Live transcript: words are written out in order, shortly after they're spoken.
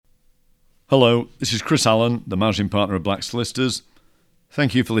Hello, this is Chris Allen, the Managing Partner of Black Solicitors.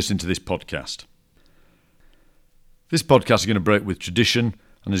 Thank you for listening to this podcast. This podcast is going to break with tradition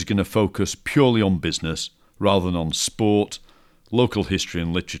and is going to focus purely on business rather than on sport, local history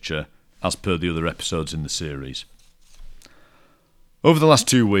and literature as per the other episodes in the series. Over the last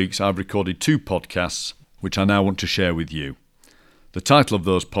 2 weeks I've recorded 2 podcasts which I now want to share with you. The title of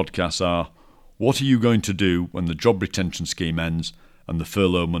those podcasts are What Are You Going to Do When the Job Retention Scheme Ends and the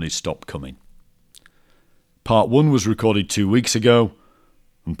Furlough Money Stop Coming? Part 1 was recorded 2 weeks ago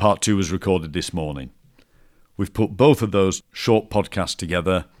and Part 2 was recorded this morning. We've put both of those short podcasts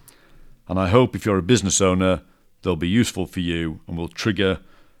together and I hope if you're a business owner they'll be useful for you and will trigger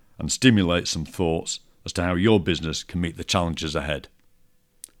and stimulate some thoughts as to how your business can meet the challenges ahead.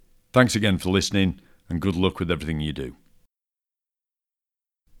 Thanks again for listening and good luck with everything you do.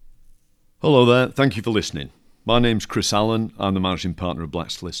 Hello there, thank you for listening. My name's Chris Allen, I'm the Managing Partner of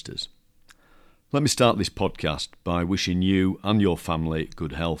Black Solicitors. Let me start this podcast by wishing you and your family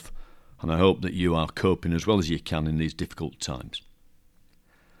good health, and I hope that you are coping as well as you can in these difficult times.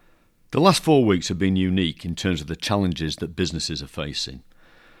 The last 4 weeks have been unique in terms of the challenges that businesses are facing,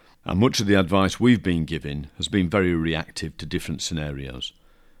 and much of the advice we've been giving has been very reactive to different scenarios,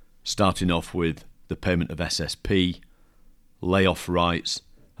 starting off with the payment of SSP, layoff rights,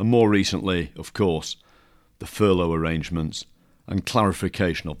 and more recently, of course, the furlough arrangements and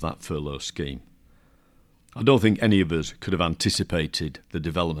clarification of that furlough scheme. I don't think any of us could have anticipated the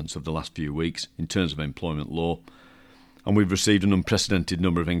developments of the last few weeks in terms of employment law, and we've received an unprecedented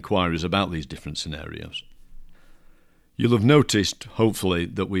number of inquiries about these different scenarios. You'll have noticed, hopefully,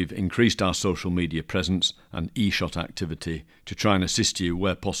 that we've increased our social media presence and e-shot activity to try and assist you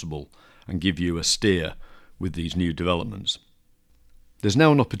where possible and give you a steer with these new developments. There's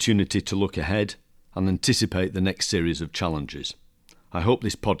now an opportunity to look ahead and anticipate the next series of challenges. I hope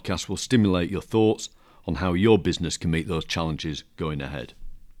this podcast will stimulate your thoughts on how your business can meet those challenges going ahead.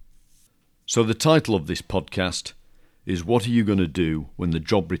 So the title of this podcast is What Are You Going to Do When the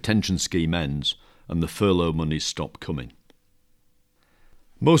Job Retention Scheme Ends and the Furlough Monies Stop Coming?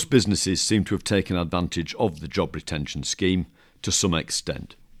 Most businesses seem to have taken advantage of the job retention scheme to some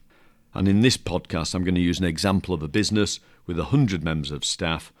extent. And in this podcast I'm going to use an example of a business with 100 members of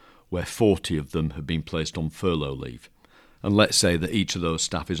staff where 40 of them have been placed on furlough leave. And let's say that each of those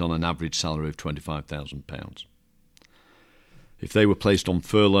staff is on an average salary of £25,000. If they were placed on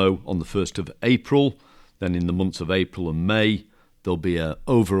furlough on the 1st of April, then in the months of April and May, there'll be an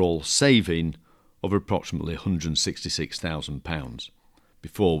overall saving of approximately £166,000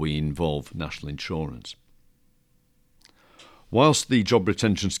 before we involve national insurance. Whilst the job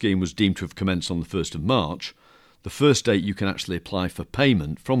retention scheme was deemed to have commenced on the 1st of March, the first date you can actually apply for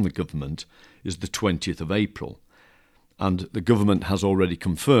payment from the government is the 20th of April. And the government has already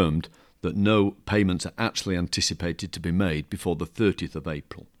confirmed that no payments are actually anticipated to be made before the 30th of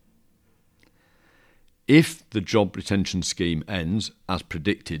April. If the job retention scheme ends, as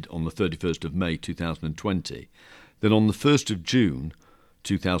predicted, on the 31st of May 2020, then on the 1st of June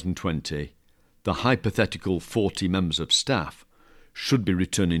 2020, the hypothetical 40 members of staff should be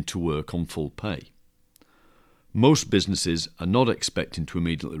returning to work on full pay. Most businesses are not expecting to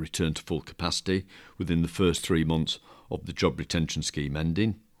immediately return to full capacity within the first 3 months of the job retention scheme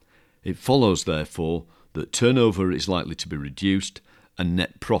ending. It follows, therefore, that turnover is likely to be reduced and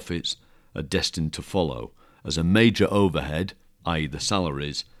net profits are destined to follow, as a major overhead, i.e. the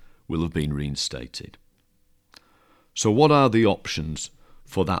salaries, will have been reinstated. So what are the options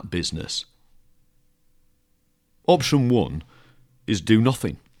for that business? Option 1 is do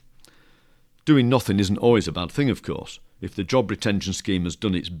nothing. Doing nothing isn't always a bad thing, of course. If the job retention scheme has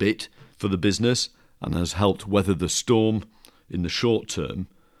done its bit for the business and has helped weather the storm in the short term,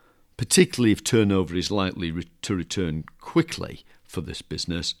 particularly if turnover is likely to return quickly for this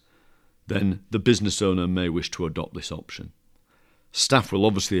business, then the business owner may wish to adopt this option. Staff will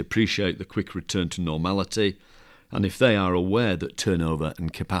obviously appreciate the quick return to normality, and if they are aware that turnover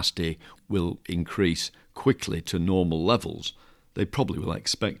and capacity will increase quickly to normal levels, they probably will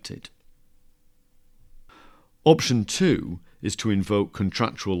expect it. Option 2 is to invoke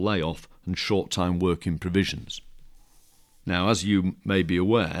contractual layoff and short-time working provisions. Now, as you may be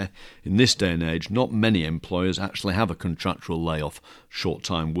aware, in this day and age, not many employers actually have a contractual layoff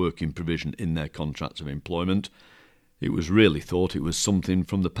short-time working provision in their contracts of employment. It was really thought it was something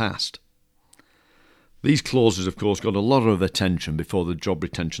from the past. These clauses, of course, got a lot of attention before the job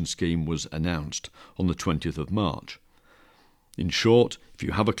retention scheme was announced on the 20th of March. In short, if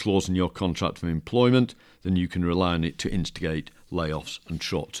you have a clause in your contract of employment, then you can rely on it to instigate layoffs and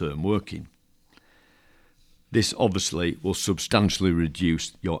short-term working. This obviously will substantially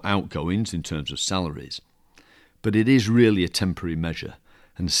reduce your outgoings in terms of salaries, but it is really a temporary measure,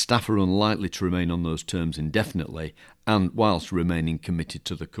 and staff are unlikely to remain on those terms indefinitely and whilst remaining committed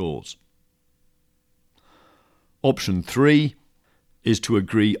to the cause. Option 3 is to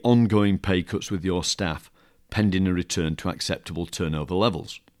agree ongoing pay cuts with your staff pending a return to acceptable turnover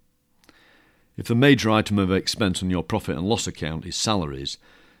levels. If the major item of expense on your profit and loss account is salaries,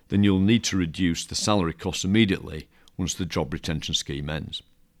 then you'll need to reduce the salary costs immediately once the job retention scheme ends.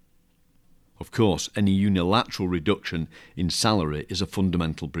 Of course, any unilateral reduction in salary is a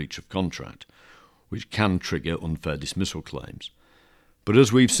fundamental breach of contract, which can trigger unfair dismissal claims. But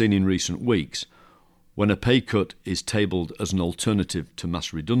as we've seen in recent weeks, when a pay cut is tabled as an alternative to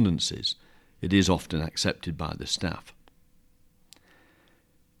mass redundancies, it is often accepted by the staff.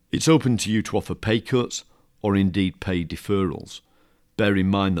 It's open to you to offer pay cuts or indeed pay deferrals. Bear in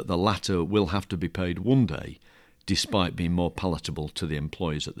mind that the latter will have to be paid one day, despite being more palatable to the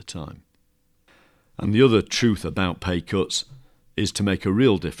employees at the time. And the other truth about pay cuts is to make a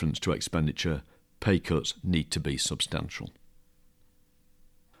real difference to expenditure, pay cuts need to be substantial.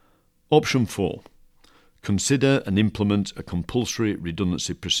 Option 4. Consider and implement a compulsory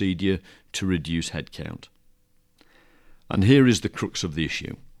redundancy procedure to reduce headcount. And here is the crux of the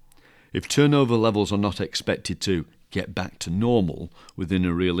issue. If turnover levels are not expected to get back to normal within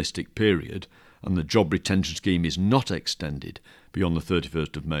a realistic period, and the job retention scheme is not extended beyond the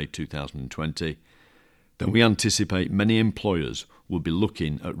 31st of May 2020, then we anticipate many employers will be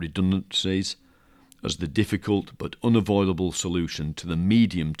looking at redundancies as the difficult but unavoidable solution to the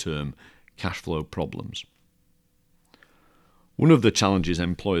medium-term cash flow problems. One of the challenges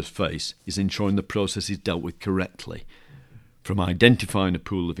employers face is ensuring the process is dealt with correctly, from identifying a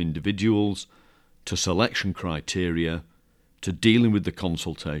pool of individuals to selection criteria to dealing with the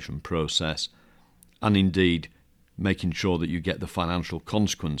consultation process and indeed making sure that you get the financial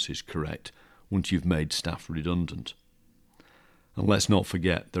consequences correct once you've made staff redundant. And let's not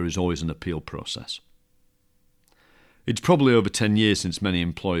forget, there is always an appeal process. It's probably over 10 years since many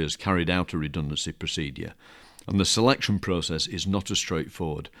employers carried out a redundancy procedure, and the selection process is not as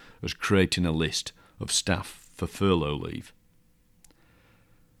straightforward as creating a list of staff for furlough leave.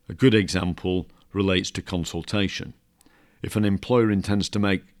 A good example relates to consultation. If an employer intends to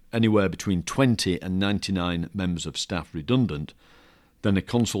make anywhere between 20 and 99 members of staff redundant, then a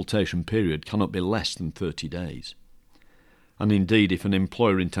consultation period cannot be less than 30 days. And indeed, if an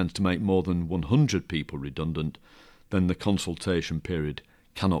employer intends to make more than 100 people redundant, then the consultation period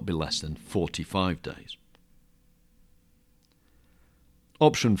cannot be less than 45 days.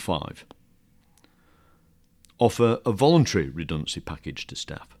 Option 5. Offer a voluntary redundancy package to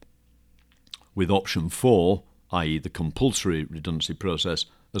staff, with option 4, i.e. the compulsory redundancy process,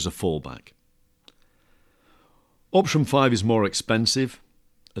 as a fallback. Option 5 is more expensive,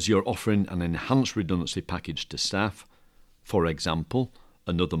 as you're offering an enhanced redundancy package to staff, for example,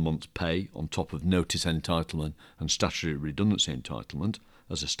 another month's pay on top of notice entitlement and statutory redundancy entitlement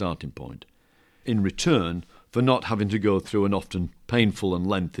as a starting point, in return for not having to go through an often painful and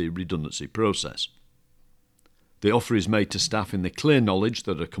lengthy redundancy process. The offer is made to staff in the clear knowledge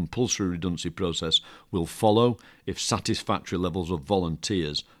that a compulsory redundancy process will follow if satisfactory levels of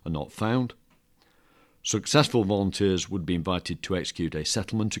volunteers are not found. Successful volunteers would be invited to execute a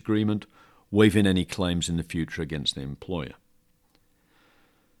settlement agreement, waiving any claims in the future against the employer.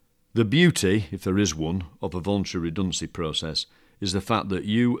 The beauty, if there is one, of a voluntary redundancy process is the fact that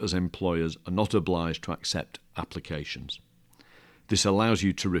you as employers are not obliged to accept applications. This allows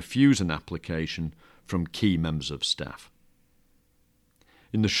you to refuse an application from key members of staff.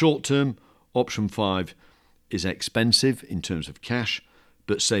 In the short term, option 5 is expensive in terms of cash,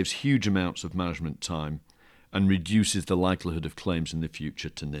 but saves huge amounts of management time and reduces the likelihood of claims in the future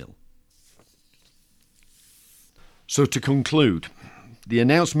to nil. So to conclude, the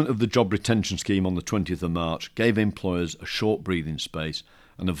announcement of the job retention scheme on the 20th of March gave employers a short breathing space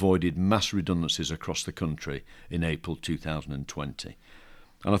and avoided mass redundancies across the country in April 2020.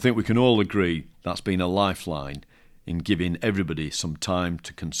 And I think we can all agree that's been a lifeline in giving everybody some time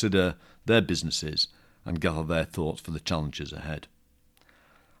to consider their businesses and gather their thoughts for the challenges ahead.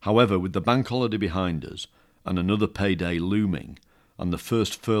 However, with the bank holiday behind us and another payday looming, and the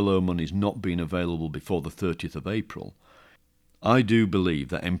first furlough monies not being available before the 30th of April, I do believe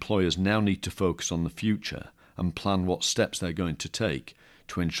that employers now need to focus on the future and plan what steps they're going to take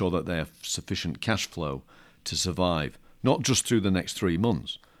to ensure that they have sufficient cash flow to survive not just through the next 3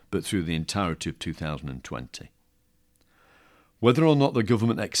 months, but through the entirety of 2020. Whether or not the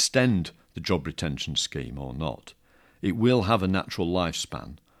government extend the job retention scheme or not, it will have a natural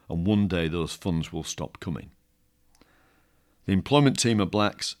lifespan, and one day those funds will stop coming. The employment team at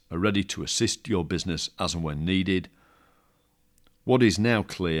Blacks are ready to assist your business as and when needed. What is now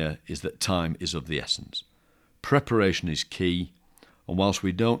clear is that time is of the essence. Preparation is key, and whilst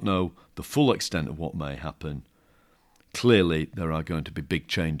we don't know the full extent of what may happen, clearly there are going to be big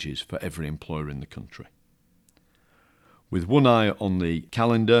changes for every employer in the country. With one eye on the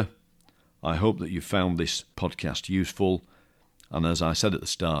calendar, I hope that you found this podcast useful, and as I said at the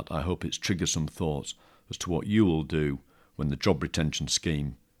start, I hope it's triggered some thoughts as to what you will do when the job retention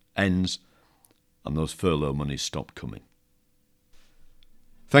scheme ends and those furlough monies stop coming.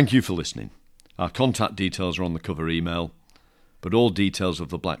 Thank you for listening. Our contact details are on the cover email, but all details of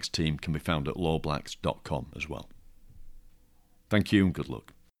the Blacks team can be found at lawblacks.com as well. Thank you and good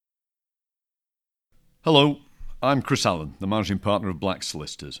luck. Hello, I'm Chris Allen, the managing partner of Blacks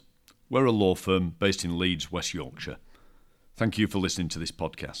Solicitors. We're a law firm based in Leeds, West Yorkshire. Thank you for listening to this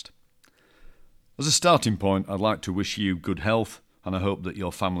podcast. As a starting point, I'd like to wish you good health, and I hope that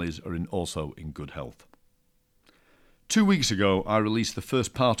your families are also in good health. 2 weeks ago, I released the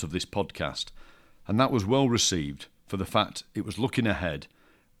first part of this podcast, and that was well received for the fact it was looking ahead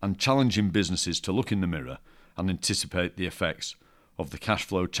and challenging businesses to look in the mirror and anticipate the effects of the cash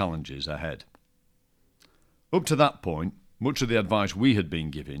flow challenges ahead. Up to that point, much of the advice we had been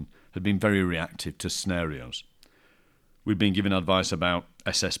giving had been very reactive to scenarios. We'd been given advice about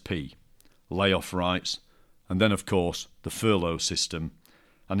SSP, layoff rights, and then of course the furlough system,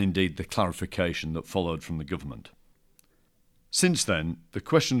 and indeed the clarification that followed from the government. Since then, the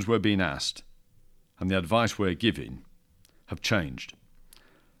questions we're being asked and the advice we're giving have changed.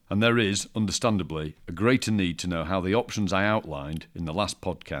 And there is, understandably, a greater need to know how the options I outlined in the last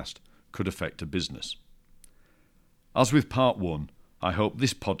podcast could affect a business. As with part 1, I hope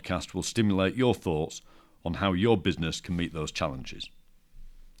this podcast will stimulate your thoughts on how your business can meet those challenges.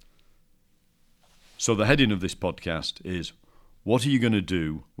 So the heading of this podcast is, what are you going to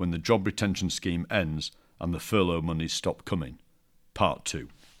do when the job retention scheme ends and the furlough monies stop coming? Part 2.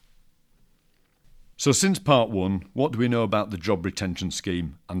 So since part 1, what do we know about the job retention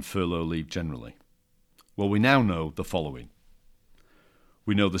scheme and furlough leave generally? Well, we now know the following.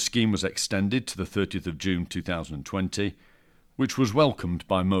 We know the scheme was extended to the 30th of June 2020, which was welcomed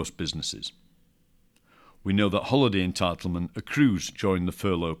by most businesses. We know that holiday entitlement accrues during the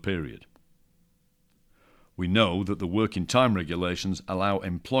furlough period. We know that the working time regulations allow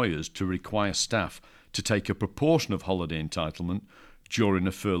employers to require staff to take a proportion of holiday entitlement during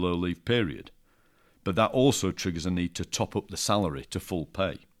a furlough leave period, but that also triggers a need to top up the salary to full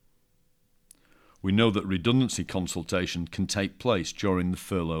pay. We know that redundancy consultation can take place during the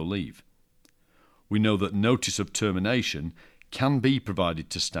furlough leave. We know that notice of termination can be provided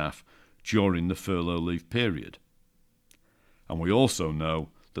to staff during the furlough leave period. And we also know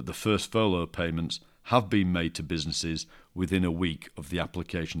that the first furlough payments have been made to businesses within a week of the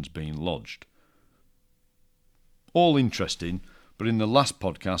applications being lodged. All interesting, but in the last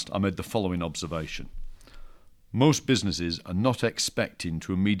podcast I made the following observation. Most businesses are not expecting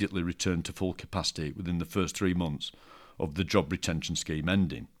to immediately return to full capacity within the first 3 months of the job retention scheme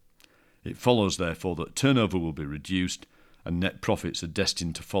ending. It follows, therefore, that turnover will be reduced and net profits are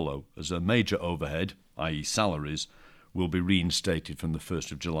destined to follow as a major overhead, i.e. salaries, will be reinstated from the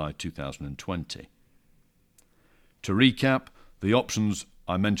 1st of July 2020. To recap, the options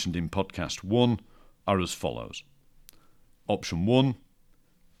I mentioned in podcast 1 are as follows. Option 1,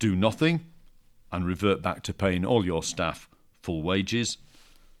 do nothing and revert back to paying all your staff full wages.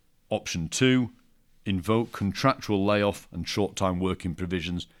 Option 2, invoke contractual layoff and short-time working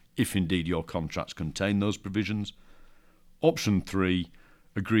provisions if indeed your contracts contain those provisions. Option 3,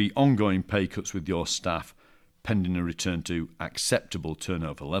 agree ongoing pay cuts with your staff pending a return to acceptable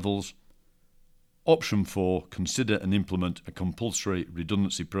turnover levels. Option 4, consider and implement a compulsory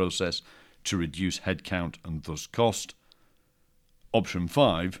redundancy process to reduce headcount and thus cost. Option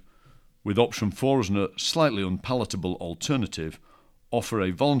 5, with option 4 as a slightly unpalatable alternative, offer a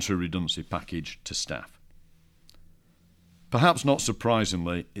voluntary redundancy package to staff. Perhaps not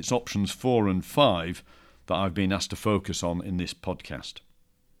surprisingly, it's options 4 and 5 that I've been asked to focus on in this podcast.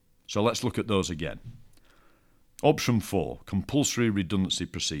 So let's look at those again. Option 4, compulsory redundancy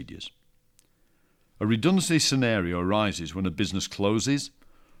procedures. A redundancy scenario arises when a business closes,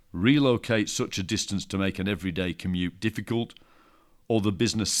 relocates such a distance to make an everyday commute difficult, or the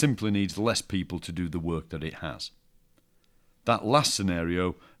business simply needs less people to do the work that it has. That last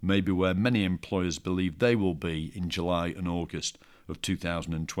scenario may be where many employers believe they will be in July and August of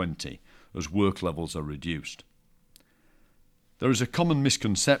 2020 as work levels are reduced. There is a common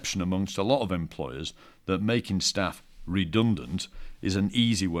misconception amongst a lot of employers that making staff redundant is an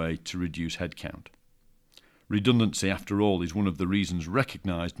easy way to reduce headcount. Redundancy, after all, is one of the reasons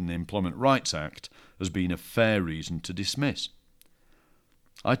recognised in the Employment Rights Act as being a fair reason to dismiss.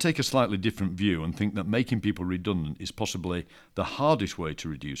 I take a slightly different view and think that making people redundant is possibly the hardest way to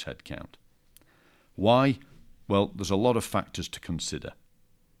reduce headcount. Why? Well, there's a lot of factors to consider.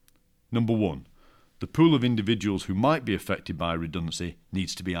 Number one, the pool of individuals who might be affected by redundancy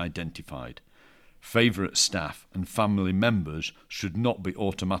needs to be identified. Favourite staff and family members should not be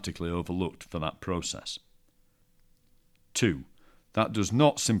automatically overlooked for that process. 2. That does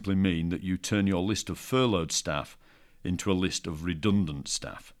not simply mean that you turn your list of furloughed staff into a list of redundant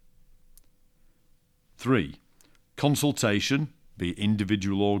staff. 3. Consultation, be it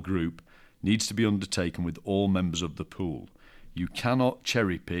individual or group, needs to be undertaken with all members of the pool. You cannot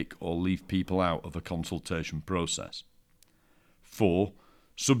cherry pick or leave people out of a consultation process. 4.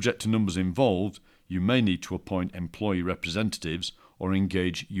 Subject to numbers involved, you may need to appoint employee representatives or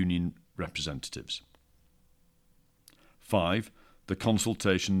engage union representatives. 5. The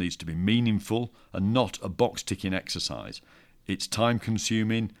consultation needs to be meaningful and not a box-ticking exercise. It's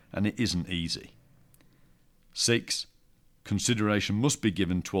time-consuming and it isn't easy. 6. Consideration must be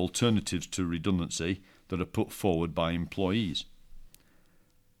given to alternatives to redundancy that are put forward by employees.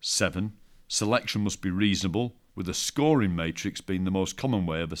 7. Selection must be reasonable, with a scoring matrix being the most common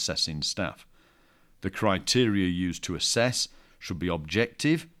way of assessing staff. The criteria used to assess should be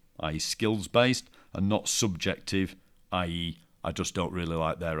objective, i.e. skills-based, and not subjective, i.e. I just don't really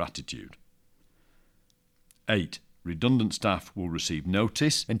like their attitude. 8. Redundant staff will receive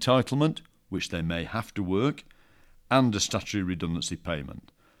notice entitlement, which they may have to work, and a statutory redundancy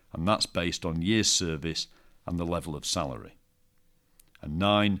payment, and that's based on years' service and the level of salary. And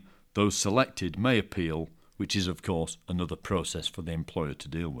 9. Those selected may appeal, which is of course another process for the employer to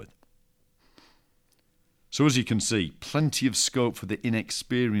deal with. So as you can see, plenty of scope for the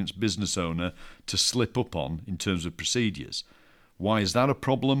inexperienced business owner to slip up on in terms of procedures. Why is that a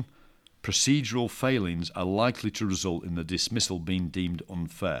problem? Procedural failings are likely to result in the dismissal being deemed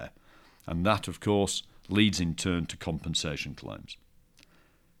unfair, and that, of course, leads in turn to compensation claims.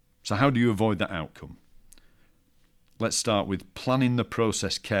 So how do you avoid that outcome? Let's start with planning the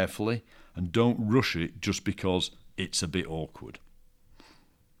process carefully and don't rush it just because it's a bit awkward.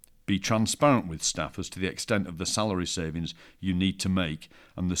 Be transparent with staff as to the extent of the salary savings you need to make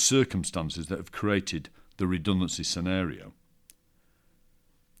and the circumstances that have created the redundancy scenario.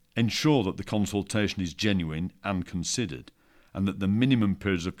 Ensure that the consultation is genuine and considered, and that the minimum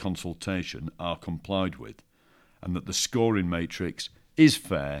periods of consultation are complied with, and that the scoring matrix is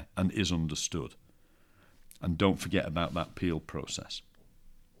fair and is understood. And don't forget about that appeal process.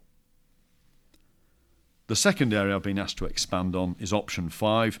 The second area I've been asked to expand on is option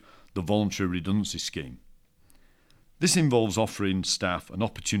 5, the voluntary redundancy scheme. This involves offering staff an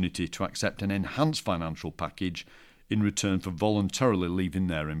opportunity to accept an enhanced financial package in return for voluntarily leaving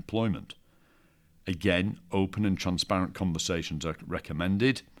their employment. Again, open and transparent conversations are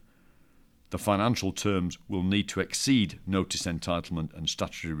recommended. The financial terms will need to exceed notice entitlement and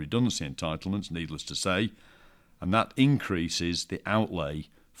statutory redundancy entitlements, needless to say, and that increases the outlay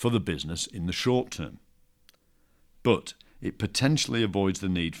for the business in the short term. But it potentially avoids the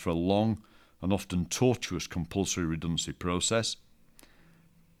need for a long and often tortuous compulsory redundancy process,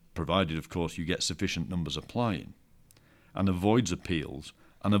 provided, of course, you get sufficient numbers applying, and avoids appeals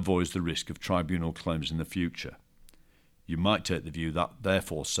and avoids the risk of tribunal claims in the future. You might take the view that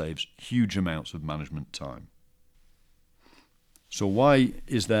therefore saves huge amounts of management time. So why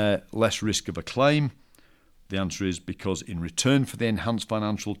is there less risk of a claim? The answer is because in return for the enhanced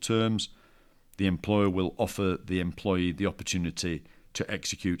financial terms, the employer will offer the employee the opportunity to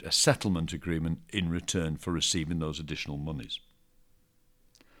execute a settlement agreement in return for receiving those additional monies.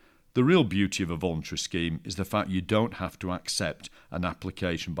 The real beauty of a voluntary scheme is the fact you don't have to accept an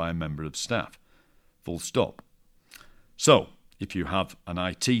application by a member of staff. Full stop. So, if you have an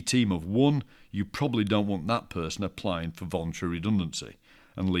IT team of 1, you probably don't want that person applying for voluntary redundancy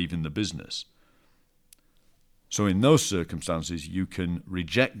and leaving the business. So in those circumstances, you can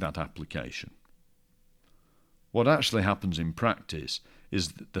reject that application. What actually happens in practice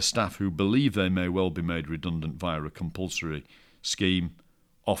is that the staff who believe they may well be made redundant via a compulsory scheme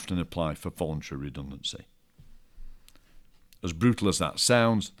often apply for voluntary redundancy. As brutal as that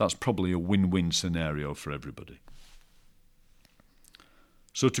sounds, that's probably a win-win scenario for everybody.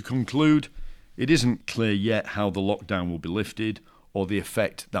 So to conclude, it isn't clear yet how the lockdown will be lifted or the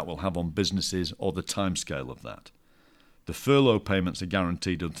effect that will have on businesses or the timescale of that. The furlough payments are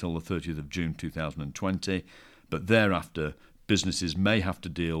guaranteed until the 30th of June 2020, but thereafter businesses may have to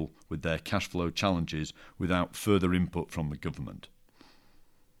deal with their cash flow challenges without further input from the government.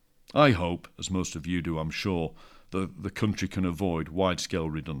 I hope, as most of you do I'm sure, that the country can avoid wide-scale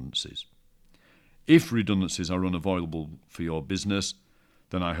redundancies. If redundancies are unavoidable for your business,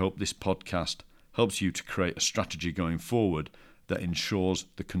 then I hope this podcast helps you to create a strategy going forward that ensures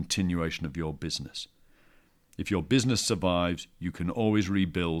the continuation of your business. If your business survives, you can always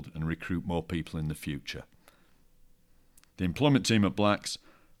rebuild and recruit more people in the future. The employment team at Blacks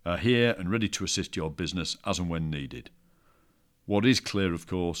are here and ready to assist your business as and when needed. What is clear, of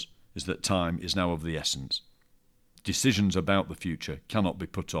course, is that time is now of the essence. Decisions about the future cannot be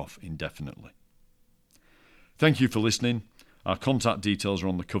put off indefinitely. Thank you for listening. Our contact details are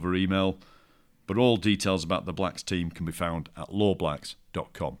on the cover email, but all details about the Blacks team can be found at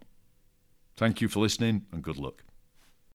lawblacks.com. Thank you for listening and good luck.